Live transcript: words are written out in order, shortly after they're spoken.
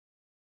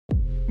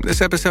This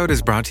episode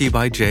is brought to you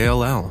by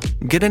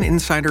JLL. Get an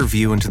insider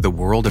view into the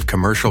world of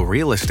commercial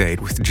real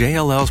estate with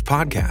JLL's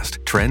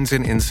podcast, Trends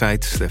and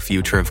Insights, the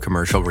Future of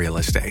Commercial Real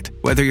Estate.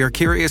 Whether you're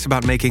curious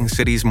about making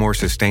cities more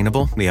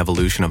sustainable, the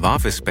evolution of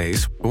office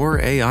space, or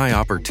AI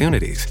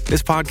opportunities,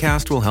 this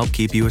podcast will help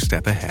keep you a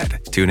step ahead.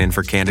 Tune in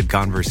for candid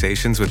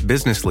conversations with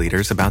business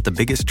leaders about the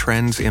biggest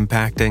trends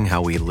impacting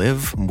how we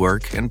live,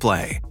 work, and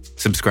play.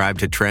 Subscribe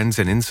to Trends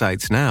and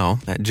Insights now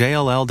at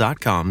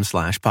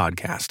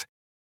jll.com/podcast.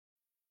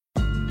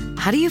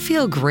 How do you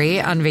feel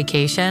great on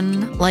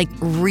vacation? Like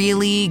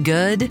really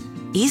good?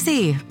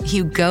 Easy.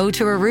 You go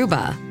to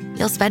Aruba.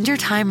 You'll spend your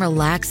time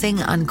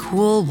relaxing on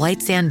cool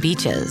white sand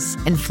beaches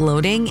and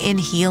floating in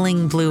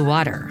healing blue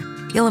water.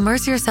 You'll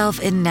immerse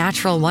yourself in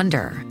natural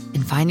wonder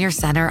and find your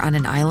center on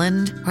an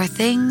island where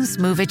things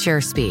move at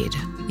your speed.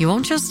 You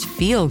won't just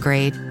feel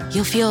great,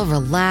 you'll feel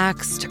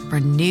relaxed,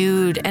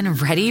 renewed, and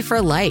ready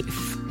for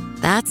life.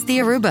 That's the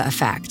Aruba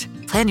effect.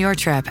 Plan your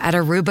trip at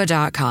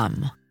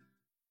aruba.com.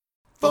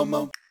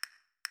 FOMO.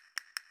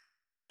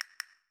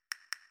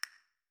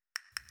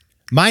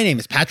 My name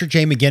is Patrick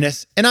J.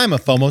 McGinnis, and I'm a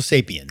FOMO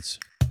sapiens.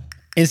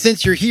 And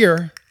since you're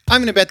here, I'm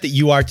going to bet that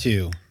you are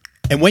too.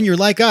 And when you're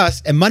like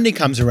us and Monday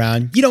comes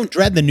around, you don't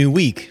dread the new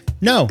week.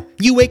 No,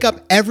 you wake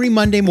up every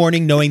Monday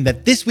morning knowing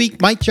that this week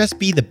might just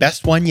be the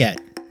best one yet.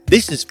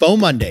 This is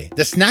FOMOnday,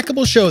 the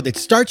snackable show that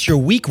starts your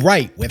week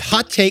right with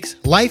hot takes,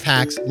 life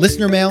hacks,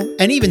 listener mail,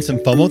 and even some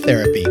FOMO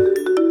therapy.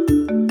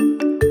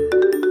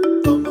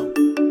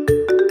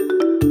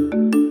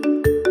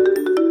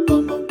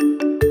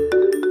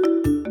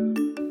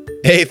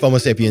 Hey, FOMO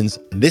Sapiens.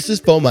 This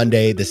is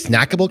FOMOnday, the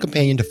snackable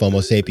companion to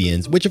FOMO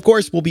Sapiens, which of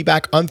course will be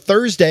back on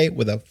Thursday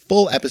with a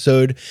full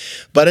episode.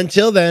 But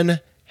until then,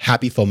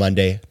 happy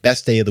FOMOnday,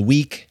 best day of the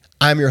week.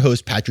 I'm your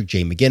host, Patrick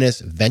J.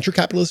 McGinnis, venture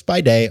capitalist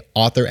by day,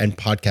 author and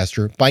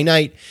podcaster by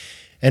night,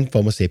 and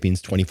FOMO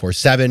Sapiens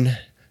 24/7.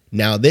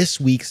 Now, this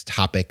week's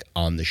topic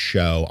on the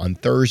show on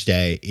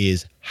Thursday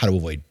is how to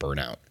avoid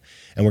burnout.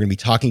 And we're going to be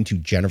talking to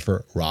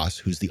Jennifer Ross,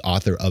 who's the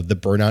author of The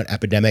Burnout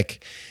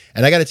Epidemic.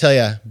 And I got to tell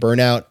you,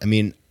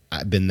 burnout,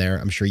 I've been there.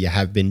 I'm sure you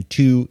have been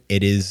too.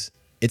 It's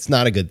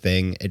not a good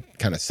thing. It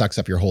kind of sucks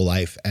up your whole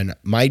life. And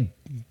my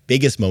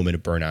biggest moment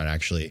of burnout,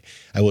 actually,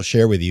 I will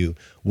share with you,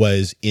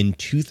 was in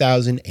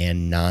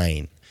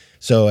 2009.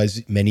 So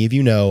as many of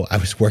you know, I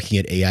was working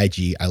at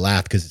AIG. I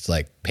laugh because it's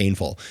like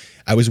painful.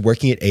 I was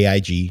working at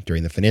AIG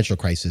during the financial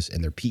crisis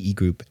in their PE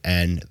group,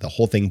 and the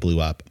whole thing blew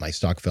up. My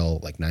stock fell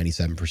like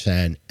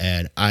 97%,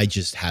 and I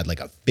just had like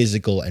a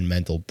physical and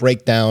mental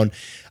breakdown.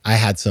 I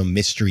had some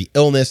mystery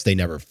illness. They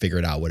never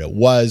figured out what it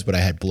was, but I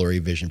had blurry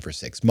vision for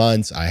 6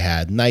 months. I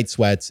had night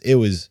sweats. It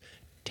was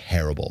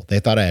terrible. They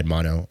thought I had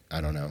mono.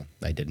 I don't know.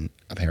 I didn't,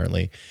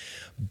 apparently.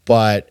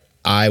 But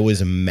I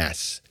was a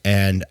mess,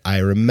 and I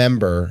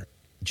remember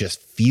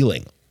just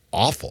feeling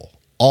awful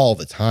all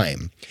the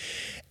time.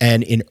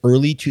 And in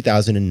early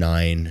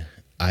 2009,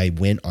 I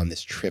went on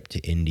this trip to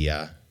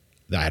India.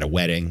 I had a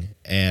wedding,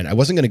 and I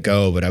wasn't going to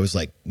go, but I was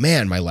like,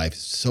 man, my life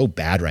is so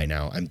bad right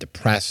now. I'm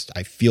depressed.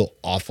 I feel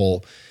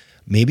awful.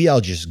 Maybe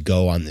I'll just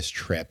go on this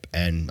trip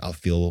and I'll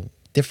feel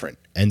different.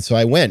 And so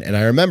I went, and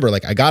I remember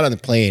like I got on the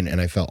plane and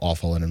I felt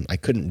awful, and I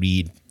couldn't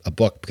read a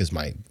book because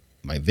my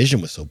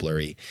vision was so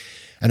blurry.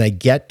 And I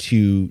get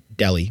to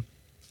Delhi,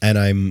 and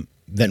I'm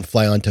then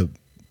fly on to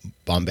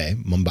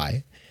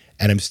Mumbai,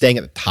 and I'm staying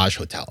at the Taj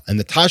Hotel. And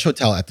the Taj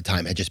Hotel at the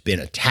time had just been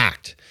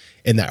attacked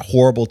in that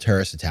horrible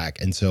terrorist attack.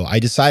 And so I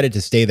decided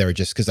to stay there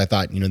just because I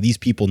thought, these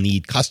people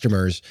need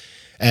customers.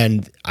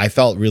 And I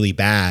felt really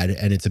bad,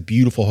 and it's a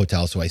beautiful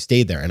hotel. So I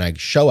stayed there, and I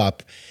show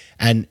up,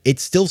 and it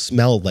still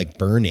smelled like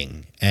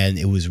burning. And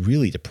it was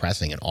really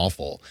depressing and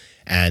awful.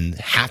 And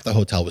half the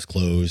hotel was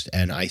closed,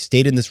 and I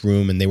stayed in this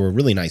room, and they were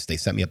really nice. They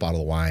sent me a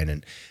bottle of wine,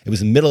 and it was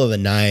the middle of the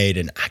night,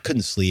 and I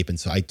couldn't sleep. And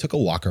so I took a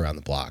walk around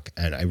the block,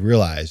 and I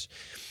realized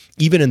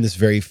even in this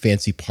very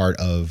fancy part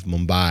of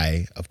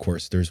Mumbai, of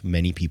course, there's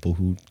many people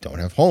who don't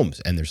have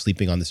homes, and they're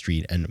sleeping on the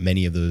street, and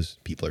many of those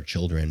people are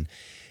children,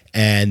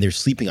 and they're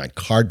sleeping on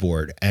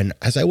cardboard. And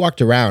as I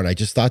walked around, I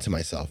just thought to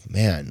myself,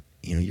 man,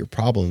 your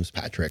problems,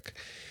 Patrick,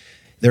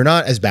 they're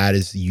not as bad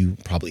as you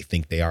probably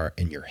think they are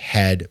in your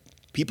head.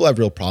 People have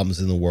real problems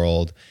in the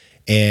world.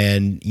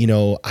 And,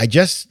 I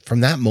just,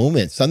 from that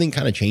moment, something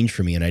kind of changed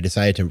for me, and I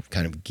decided to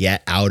kind of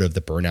get out of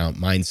the burnout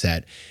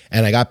mindset.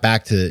 And I got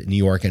back to New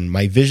York, and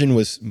my vision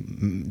was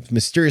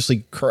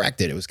mysteriously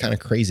corrected. It was kind of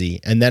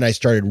crazy. And then I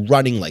started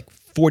running like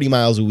 40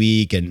 miles a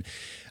week, and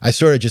I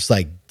sort of just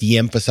like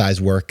de-emphasized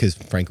work because,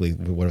 frankly,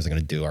 what was I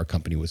going to do? Our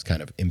company was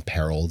kind of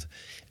imperiled.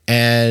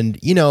 And,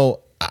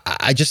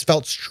 I just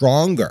felt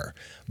stronger.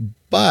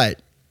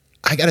 But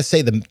I got to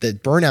say, the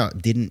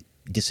burnout didn't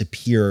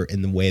disappear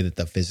in the way that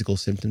the physical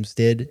symptoms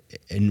did.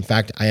 In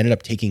fact, I ended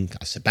up taking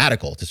a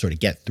sabbatical to sort of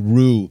get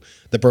through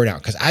the burnout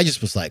because I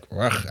just was like,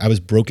 ugh, I was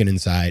broken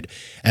inside,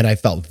 and I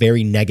felt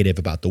very negative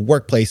about the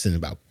workplace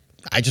and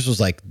I just was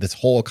like, this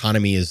whole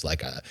economy is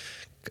like a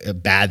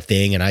bad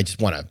thing, and I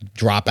just want to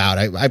drop out.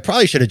 I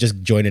probably should have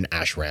just joined an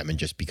ashram and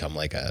just become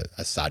like a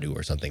sadhu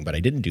or something, but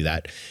I didn't do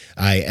that.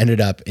 I ended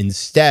up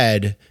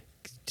instead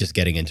just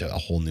getting into a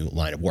whole new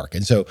line of work.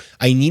 And so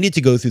I needed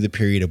to go through the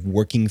period of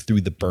working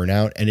through the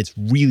burnout, and it's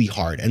really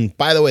hard. And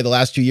by the way, the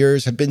last 2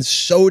 years have been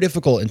so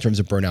difficult in terms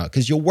of burnout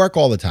because you'll work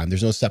all the time.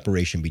 There's no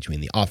separation between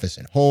the office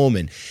and home,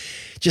 and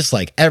just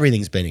like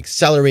everything's been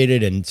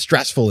accelerated and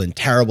stressful and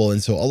terrible.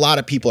 And so a lot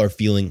of people are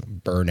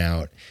feeling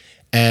burnout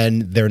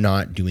and they're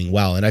not doing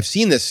well. And I've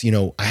seen this,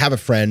 I have a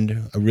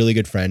friend, a really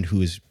good friend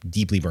who is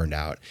deeply burned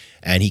out,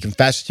 and he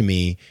confessed to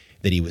me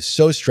that he was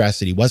so stressed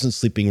that he wasn't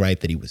sleeping right,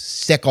 that he was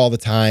sick all the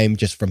time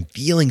just from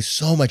feeling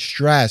so much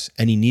stress,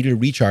 and he needed a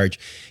recharge.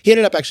 He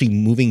ended up actually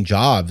moving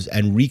jobs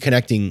and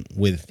reconnecting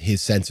with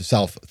his sense of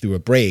self through a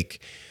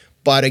break.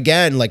 But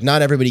again, like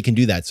not everybody can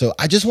do that. So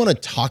I just want to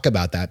talk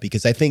about that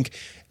because I think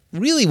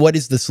really what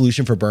is the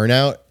solution for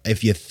burnout?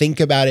 If you think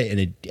about it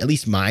in at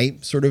least my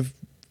sort of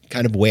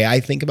kind of way I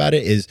think about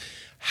it is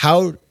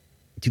how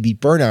to beat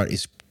burnout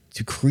is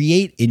to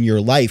create in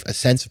your life a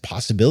sense of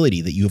possibility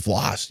that you've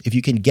lost. If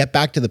you can get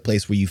back to the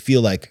place where you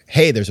feel like,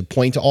 hey, there's a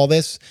point to all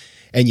this,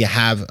 and you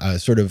have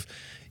sort of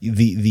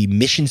the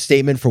mission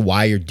statement for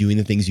why you're doing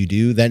the things you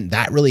do, then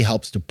that really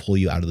helps to pull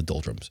you out of the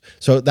doldrums.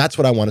 So that's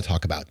what I want to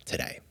talk about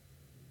today.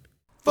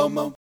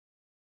 FOMO.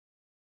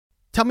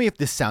 Tell me if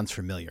this sounds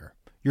familiar.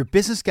 Your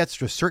business gets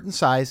to a certain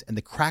size and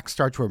the cracks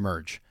start to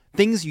emerge.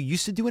 Things you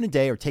used to do in a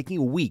day are taking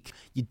a week.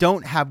 You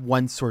don't have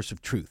one source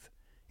of truth.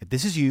 If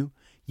this is you,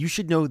 you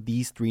should know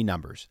these three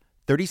numbers: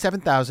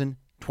 37,000,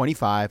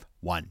 25,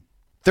 1.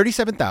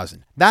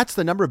 37,000. That's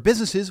the number of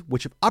businesses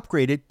which have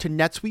upgraded to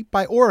NetSuite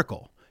by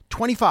Oracle.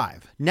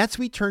 25.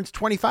 NetSuite turns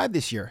 25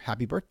 this year.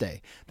 Happy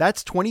birthday.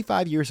 That's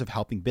 25 years of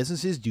helping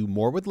businesses do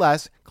more with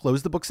less,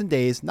 close the books in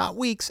days, not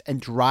weeks, and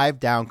drive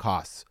down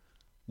costs.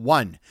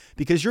 1.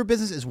 Because your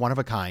business is one of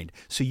a kind,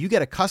 so you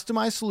get a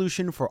customized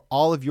solution for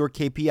all of your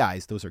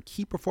KPIs. Those are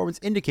key performance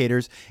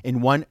indicators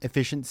in one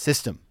efficient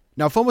system.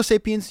 Now, FOMO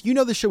Sapiens, you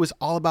know the show is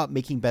all about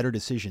making better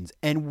decisions.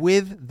 And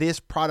with this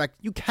product,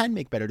 you can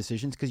make better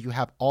decisions because you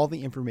have all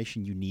the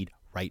information you need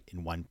right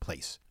in one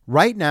place.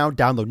 Right now,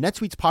 download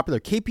NetSuite's popular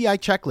KPI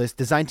checklist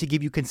designed to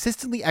give you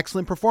consistently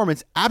excellent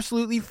performance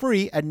absolutely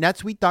free at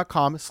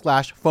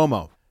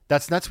netsuite.com/FOMO.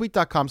 That's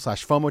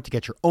netsuite.com/FOMO to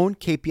get your own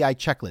KPI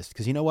checklist.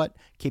 Because you know what?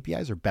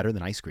 KPIs are better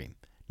than ice cream.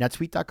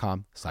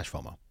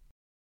 netsuite.com/FOMO.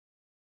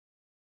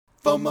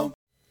 FOMO.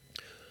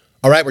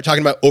 All right, we're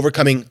talking about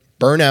overcoming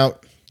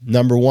burnout.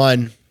 Number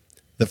one,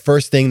 the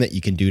first thing that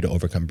you can do to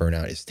overcome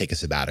burnout is take a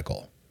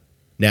sabbatical.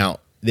 Now,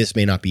 this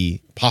may not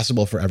be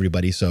possible for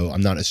everybody, so I'm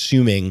not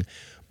assuming,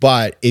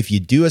 but if you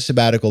do a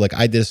sabbatical, like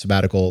I did a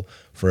sabbatical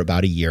for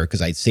about a year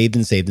because I'd saved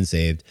and saved and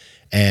saved,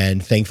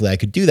 and thankfully I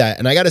could do that.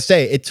 And I got to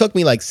say, it took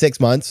me like 6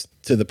 months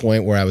to the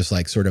point where I was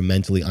like sort of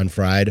mentally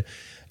unfried.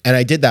 And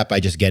I did that by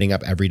just getting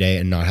up every day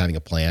and not having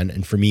a plan.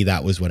 And for me,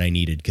 that was what I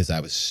needed because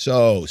I was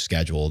so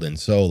scheduled and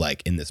so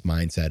like in this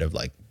mindset of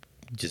like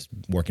just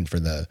working for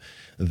the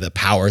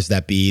powers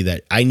that be,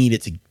 that I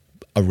needed to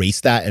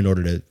erase that in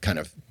order to kind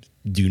of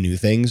do new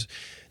things.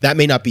 That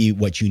may not be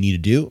what you need to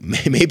do.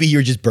 Maybe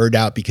you're just burned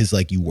out because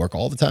like you work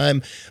all the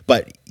time,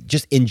 but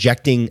just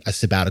injecting a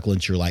sabbatical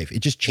into your life, it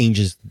just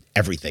changes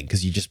everything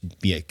because you just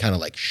kind of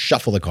like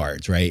shuffle the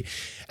cards, right?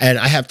 And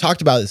I have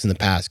talked about this in the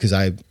past because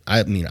I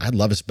mean, I'd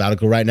love a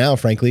sabbatical right now,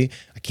 frankly.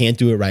 I can't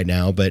do it right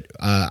now, but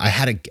I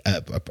had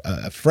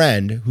a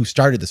friend who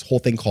started this whole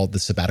thing called the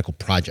Sabbatical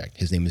Project.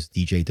 His name is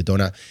DJ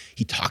Dodona.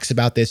 He talks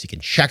about this. You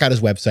can check out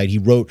his website. He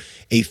wrote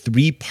a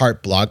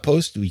 3-part blog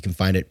post. You can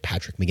find it at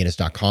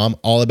patrickmcginnis.com,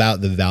 all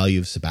about the value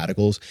of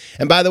sabbaticals.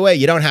 And by the way,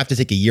 you don't have to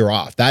take a year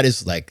off. That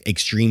is like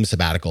extreme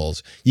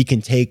sabbaticals. You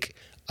can take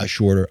a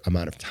shorter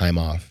amount of time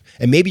off.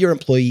 And maybe your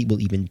employee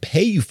will even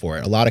pay you for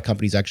it. A lot of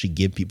companies actually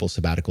give people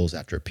sabbaticals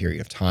after a period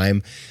of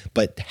time.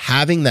 But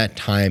having that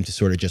time to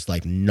sort of just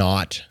like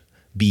not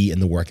be in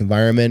the work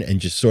environment and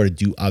just sort of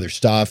do other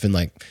stuff and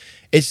like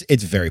it's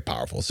very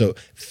powerful. So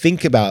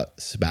think about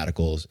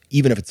sabbaticals,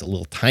 even if it's a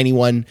little tiny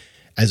one,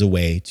 as a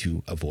way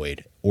to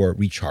avoid or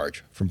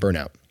recharge from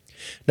burnout.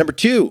 Number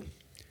 2,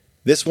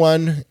 this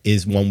one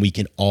is one we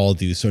can all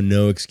do, so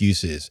no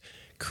excuses.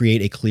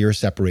 Create a clear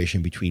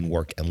separation between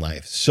work and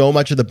life. So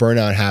much of the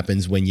burnout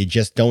happens when you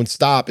just don't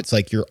stop. It's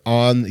like you're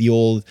on the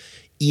old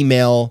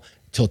email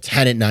till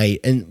 10 at night.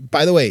 And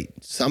by the way,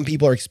 some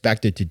people are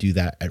expected to do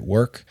that at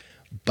work,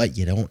 but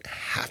you don't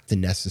have to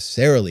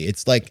necessarily.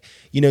 It's like,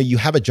 you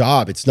have a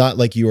job. It's not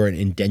like you are an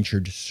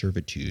indentured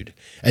servitude.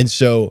 And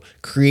so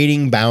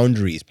creating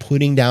boundaries,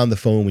 putting down the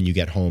phone when you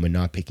get home and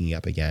not picking it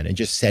up again, and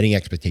just setting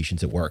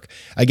expectations at work.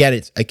 Again,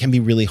 it can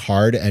be really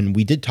hard. And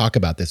we did talk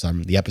about this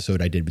on the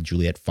episode I did with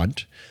Juliette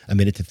Funt, A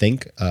Minute to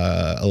Think,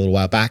 a little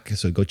while back.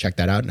 So go check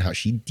that out and how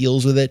she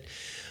deals with it.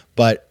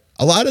 But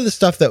a lot of the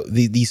stuff that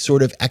these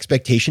sort of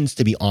expectations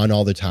to be on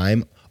all the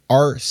time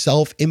are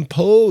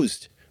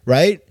self-imposed,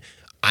 right?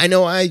 I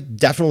know I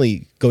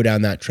definitely go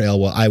down that trail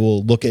where I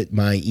will look at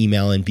my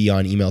email and be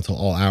on email till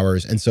all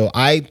hours. And so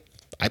I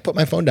put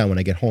my phone down when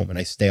I get home and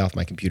I stay off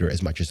my computer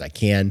as much as I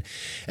can.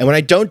 And when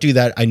I don't do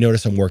that, I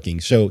notice I'm working.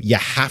 So you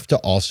have to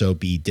also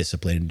be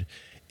disciplined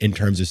in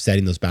terms of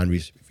setting those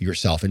boundaries for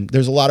yourself. And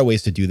there's a lot of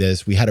ways to do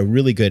this. We had a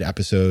really good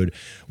episode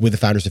with the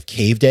founders of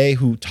Cave Day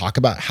who talk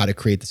about how to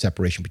create the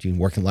separation between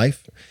work and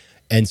life.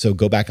 And so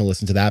go back and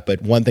listen to that.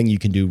 But one thing you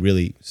can do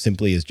really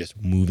simply is just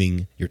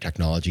moving your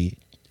technology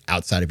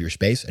outside of your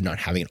space and not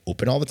having it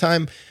open all the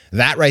time.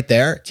 That right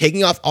there,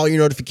 taking off all your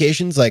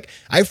notifications. Like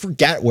I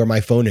forget where my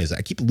phone is.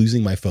 I keep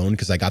losing my phone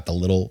because I got the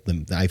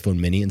iPhone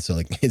mini. And so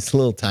like it's a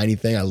little tiny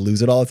thing. I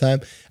lose it all the time.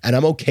 And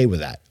I'm okay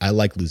with that. I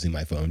like losing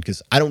my phone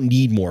because I don't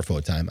need more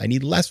phone time. I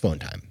need less phone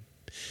time.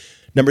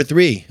 Number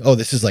 3. Oh,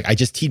 this is like, I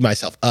just teed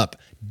myself up.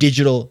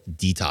 Digital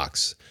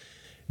detox.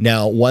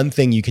 Now, one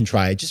thing you can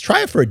try, just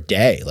try it for a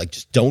day. Like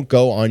just don't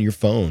go on your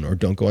phone or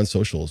don't go on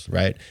socials,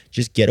 right?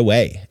 Just get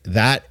away.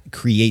 That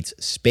creates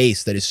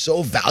space that is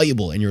so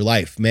valuable in your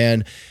life,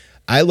 man.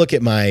 I look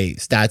at my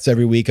stats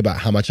every week about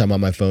how much I'm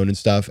on my phone and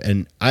stuff.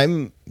 And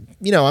I'm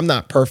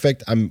not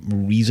perfect. I'm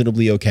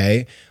reasonably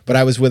okay. But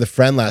I was with a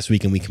friend last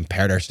week and we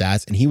compared our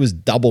stats and he was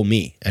double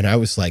me. And I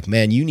was like,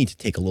 man, you need to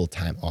take a little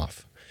time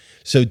off.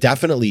 So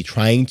definitely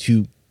trying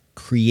to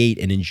create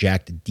and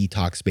inject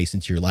detox space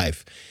into your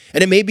life.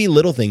 And it may be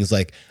little things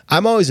like,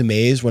 I'm always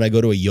amazed when I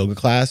go to a yoga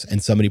class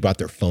and somebody brought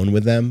their phone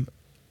with them.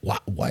 Why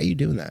are you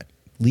doing that?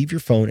 Leave your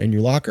phone in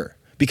your locker.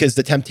 Because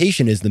the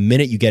temptation is the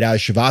minute you get out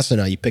of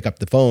Shavasana, you pick up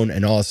the phone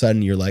and all of a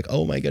sudden you're like,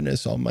 oh my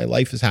goodness, all my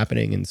life is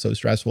happening and so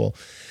stressful.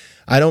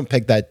 I don't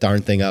pick that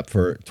darn thing up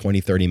for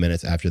 20, 30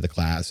 minutes after the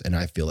class. And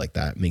I feel like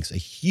that makes a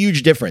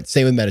huge difference.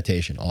 Same with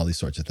meditation, all these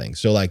sorts of things.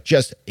 So like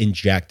just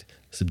inject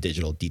some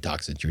digital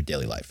detox into your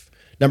daily life.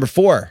 Number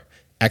 4,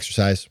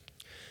 exercise.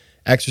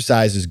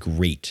 Exercise is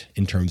great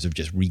in terms of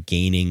just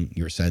regaining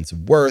your sense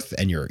of worth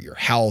and your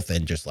health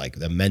and just like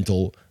the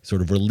mental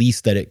sort of release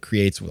that it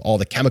creates with all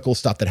the chemical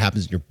stuff that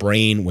happens in your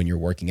brain when you're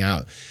working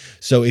out.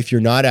 So if you're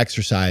not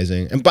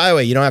exercising, and by the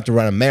way, you don't have to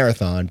run a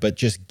marathon, but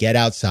just get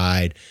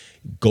outside,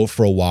 go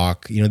for a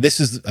walk. This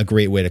is a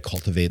great way to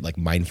cultivate like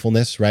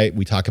mindfulness, right?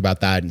 We talk about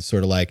that and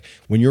sort of like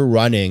when you're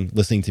running,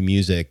 listening to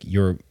music,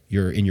 you're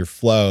in your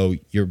flow,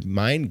 your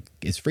mind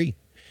is free.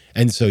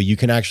 And so you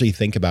can actually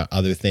think about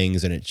other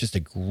things. And it's just a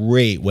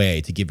great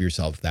way to give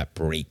yourself that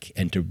break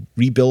and to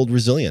rebuild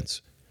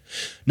resilience.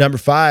 Number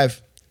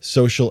 5,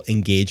 social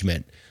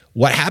engagement.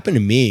 What happened to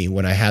me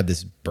when I had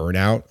this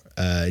burnout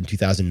in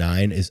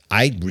 2009 is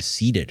I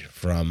receded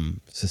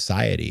from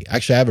society.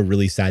 Actually, I have a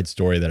really sad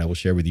story that I will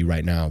share with you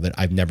right now that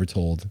I've never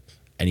told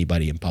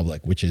anybody in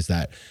public, which is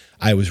that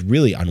I was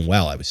really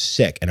unwell. I was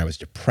sick and I was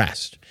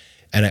depressed.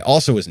 And I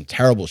also was in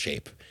terrible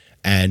shape.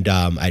 And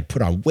I'd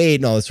put on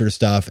weight and all this sort of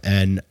stuff.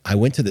 And I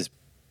went to this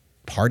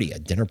party, a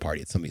dinner party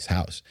at somebody's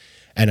house.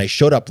 And I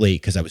showed up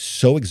late because I was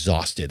so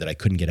exhausted that I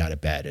couldn't get out of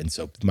bed. And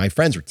so my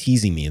friends were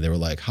teasing me. They were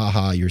like,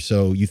 haha, you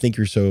think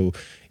you're so,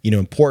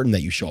 important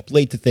that you show up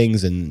late to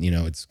things and,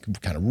 it's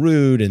kind of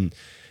rude. And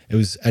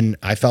and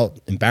I felt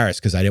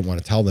embarrassed because I didn't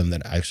want to tell them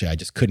that actually I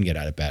just couldn't get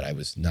out of bed. I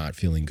was not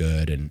feeling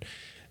good. And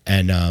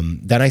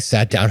then I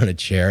sat down in a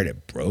chair and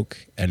it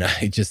broke and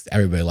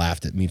everybody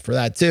laughed at me for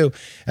that too.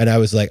 And I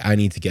was like, I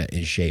need to get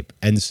in shape.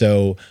 And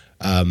so,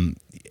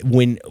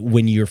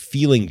 when you're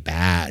feeling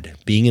bad,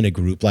 being in a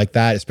group like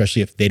that,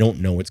 especially if they don't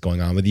know what's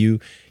going on with you,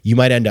 you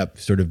might end up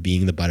sort of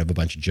being the butt of a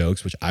bunch of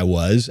jokes, which I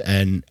was,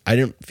 and I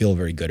didn't feel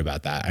very good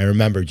about that. I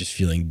remember just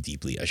feeling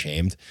deeply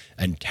ashamed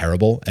and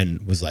terrible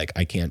and was like,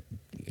 I can't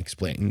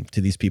explain to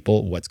these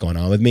people what's going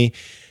on with me.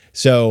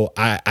 So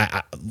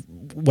I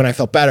when I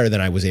felt better, then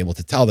I was able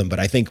to tell them. But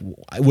I think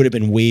it would have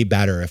been way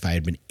better if I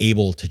had been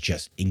able to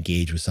just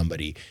engage with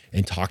somebody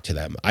and talk to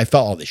them. I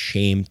felt all the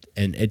shame,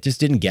 and it just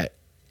didn't get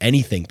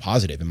anything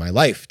positive in my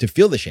life to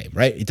feel the shame,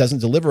 right? It doesn't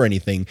deliver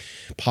anything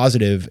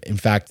positive. In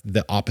fact,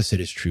 the opposite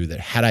is true, that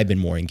had I been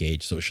more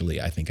engaged socially,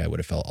 I think I would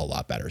have felt a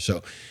lot better.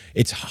 So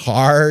it's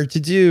hard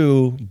to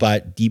do,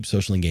 but deep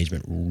social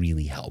engagement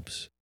really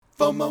helps.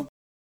 FOMO.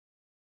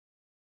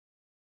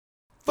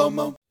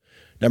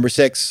 Number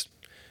 6,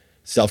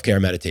 self-care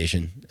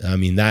meditation. I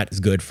mean, that is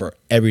good for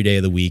every day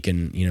of the week.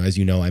 And, as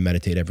you know, I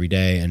meditate every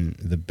day. And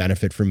the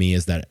benefit for me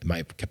is that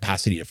my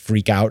capacity to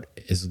freak out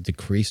is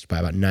decreased by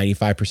about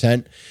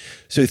 95%.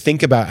 So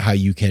think about how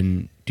you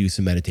can do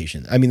some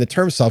meditation. I mean, the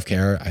term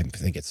self-care, I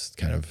think it's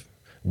kind of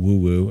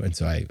woo-woo. And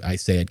so I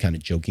say it kind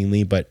of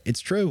jokingly, but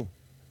it's true.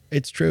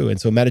 It's true. And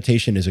so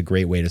meditation is a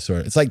great way to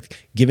it's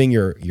like giving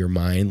your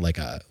mind like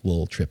a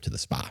little trip to the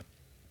spa.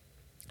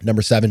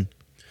 Number 7,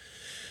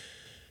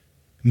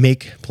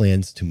 make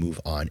plans to move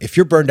on. If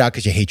you're burned out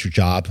because you hate your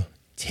job,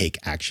 take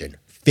action.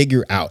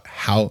 Figure out,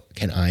 how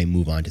can I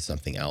move on to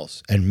something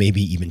else? And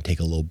maybe even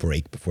take a little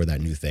break before that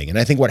new thing. And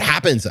I think what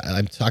happens,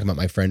 I'm talking about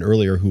my friend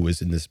earlier who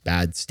was in this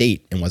bad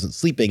state and wasn't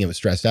sleeping and was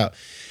stressed out.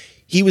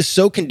 He was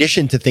so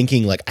conditioned to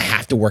thinking like, I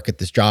have to work at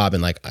this job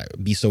and like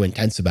be so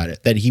intense about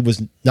it, that he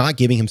was not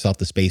giving himself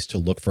the space to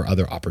look for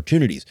other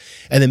opportunities.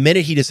 And the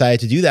minute he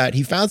decided to do that,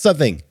 he found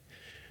something.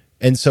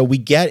 And so we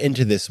get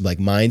into this like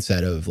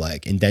mindset of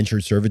like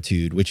indentured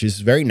servitude, which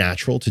is very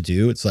natural to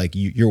do. It's like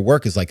your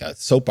work is like a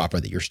soap opera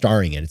that you're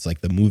starring in. It's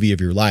like the movie of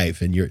your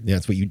life, and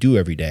that's what you do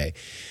every day.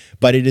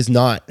 But it is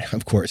not,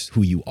 of course,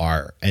 who you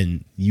are,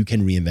 and you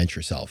can reinvent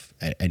yourself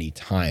at any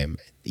time.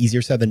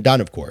 Easier said than done,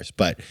 of course,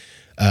 but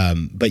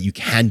you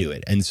can do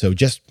it. And so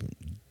just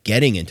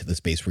getting into the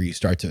space where you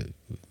start to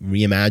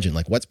reimagine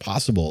like what's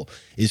possible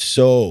is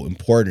so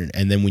important.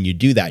 And then when you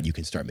do that, you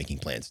can start making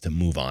plans to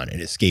move on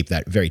and escape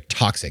that very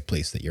toxic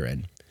place that you're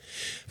in.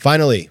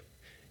 Finally,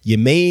 you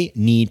may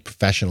need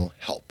professional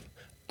help,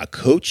 a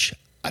coach,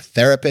 a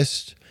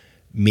therapist.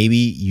 Maybe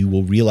you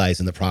will realize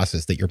in the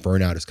process that your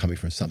burnout is coming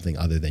from something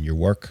other than your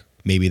work.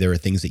 Maybe there are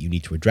things that you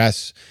need to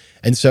address.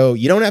 And so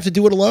you don't have to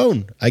do it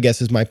alone, I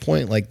guess is my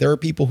point. Like there are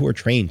people who are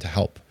trained to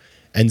help.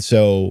 And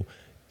so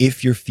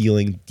if you're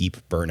feeling deep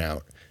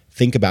burnout,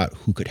 think about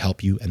who could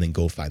help you and then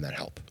go find that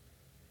help.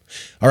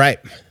 All right.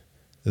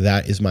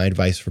 That is my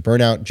advice for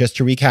burnout. Just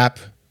to recap,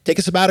 take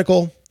a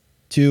sabbatical.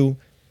 2,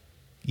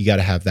 you got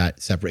to have that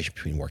separation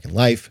between work and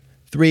life.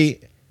 3,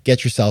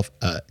 get yourself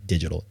a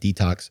digital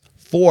detox.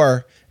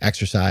 4,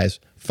 exercise.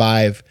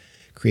 5,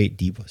 create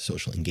deep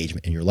social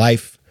engagement in your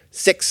life.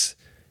 6,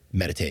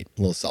 meditate,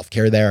 a little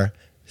self-care there.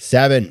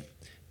 7,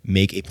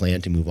 make a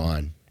plan to move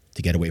on,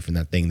 to get away from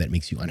that thing that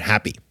makes you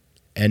unhappy.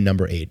 And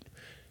number 8,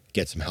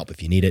 get some help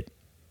if you need it.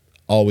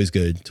 Always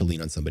good to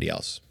lean on somebody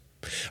else.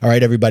 All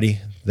right, everybody,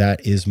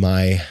 that is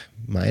my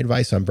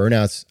advice on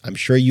burnouts. I'm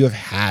sure you have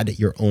had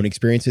your own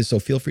experiences, so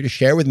feel free to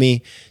share with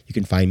me. You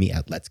can find me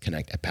at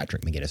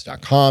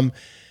letsconnect@patrickmcginnis.com,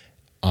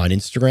 on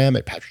Instagram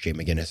at Patrick J.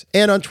 McGinnis,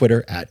 and on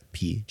Twitter at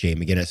PJ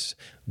McGinnis.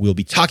 We'll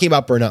be talking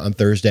about burnout on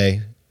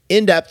Thursday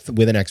in depth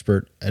with an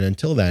expert. And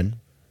until then,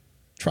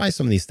 try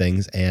some of these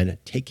things and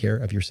take care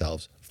of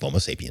yourselves. FOMO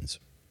sapiens.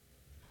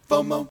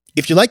 FOMO.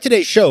 If you like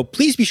today's show,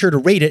 please be sure to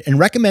rate it and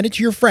recommend it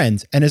to your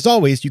friends. And as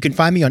always, you can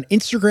find me on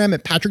Instagram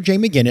at Patrick J.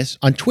 McGinnis,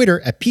 on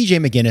Twitter at PJ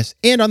McGinnis,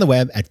 and on the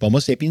web at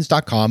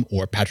FOMOsapiens.com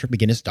or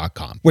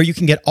PatrickMcGinnis.com, where you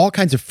can get all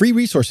kinds of free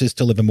resources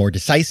to live a more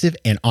decisive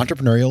and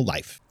entrepreneurial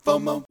life.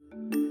 FOMO.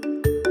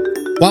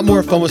 Want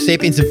more FOMO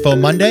Sapiens and FOMO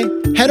Monday?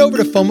 Head over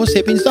to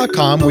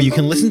FOMOsapiens.com, where you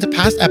can listen to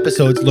past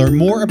episodes, learn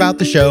more about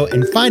the show,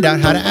 and find out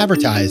how to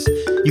advertise.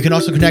 You can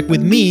also connect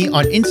with me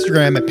on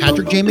Instagram at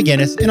Patrick J.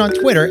 McGinnis and on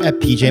Twitter at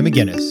PJ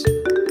McGinnis.